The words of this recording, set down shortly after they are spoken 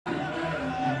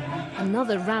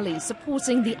Another rally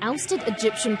supporting the ousted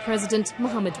Egyptian President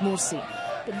Mohammed Morsi.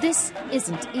 But this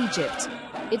isn't Egypt.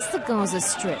 It's the Gaza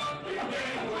Strip.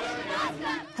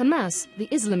 Hamas, the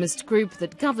Islamist group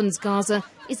that governs Gaza,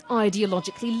 is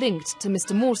ideologically linked to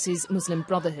Mr. Morsi's Muslim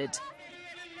Brotherhood.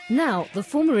 Now, the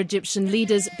former Egyptian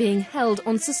leader's being held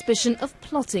on suspicion of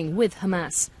plotting with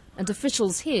Hamas, and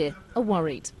officials here are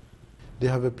worried. They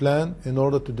have a plan in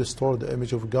order to distort the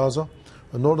image of Gaza,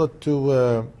 in order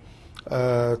to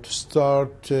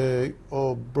start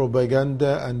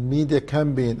propaganda and media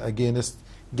campaign against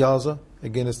Gaza,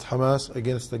 against Hamas,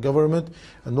 against the government,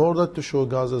 in order to show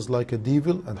Gaza as like a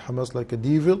devil and Hamas like a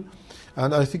devil.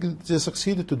 And I think they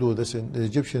succeeded to do this in the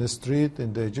Egyptian street,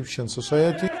 in the Egyptian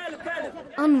society.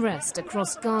 Unrest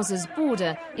across Gaza's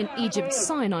border in Egypt's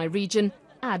Sinai region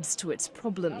adds to its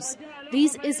problems.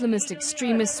 These Islamist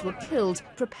extremists were killed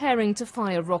preparing to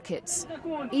fire rockets.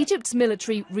 Egypt's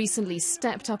military recently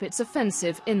stepped up its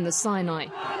offensive in the Sinai.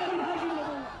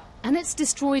 And it's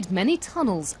destroyed many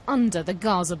tunnels under the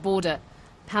Gaza border.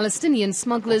 Palestinian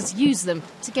smugglers use them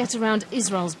to get around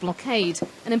Israel's blockade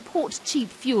and import cheap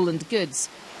fuel and goods.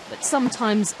 But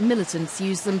sometimes militants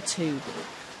use them too.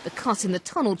 The cut in the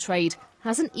tunnel trade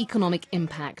has an economic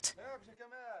impact.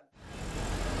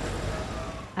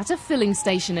 At a filling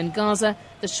station in Gaza,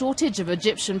 the shortage of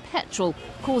Egyptian petrol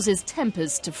causes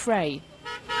tempers to fray.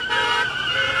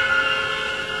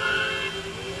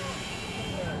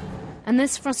 And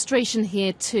there's frustration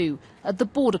here too, at the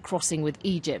border crossing with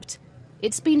Egypt.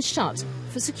 It's been shut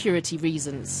for security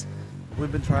reasons.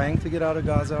 We've been trying to get out of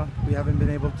Gaza. We haven't been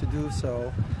able to do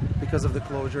so because of the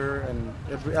closure, and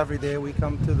every day we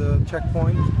come to the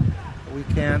checkpoint, we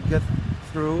can't get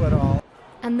through at all.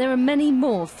 And there are many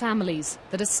more families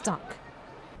that are stuck.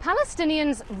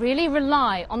 Palestinians really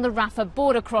rely on the Rafah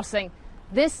border crossing.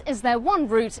 This is their one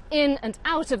route in and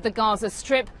out of the Gaza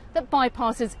Strip that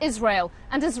bypasses Israel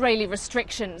and Israeli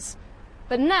restrictions.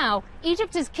 But now,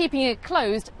 Egypt is keeping it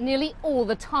closed nearly all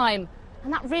the time,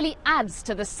 and that really adds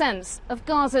to the sense of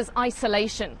Gaza's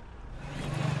isolation.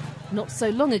 Not so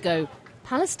long ago,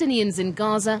 Palestinians in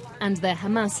Gaza and their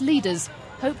Hamas leaders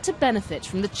hoped to benefit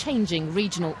from the changing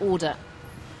regional order.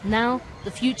 Now,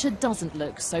 the future doesn't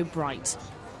look so bright.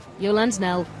 Yolande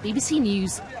Knell, BBC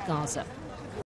News, Gaza.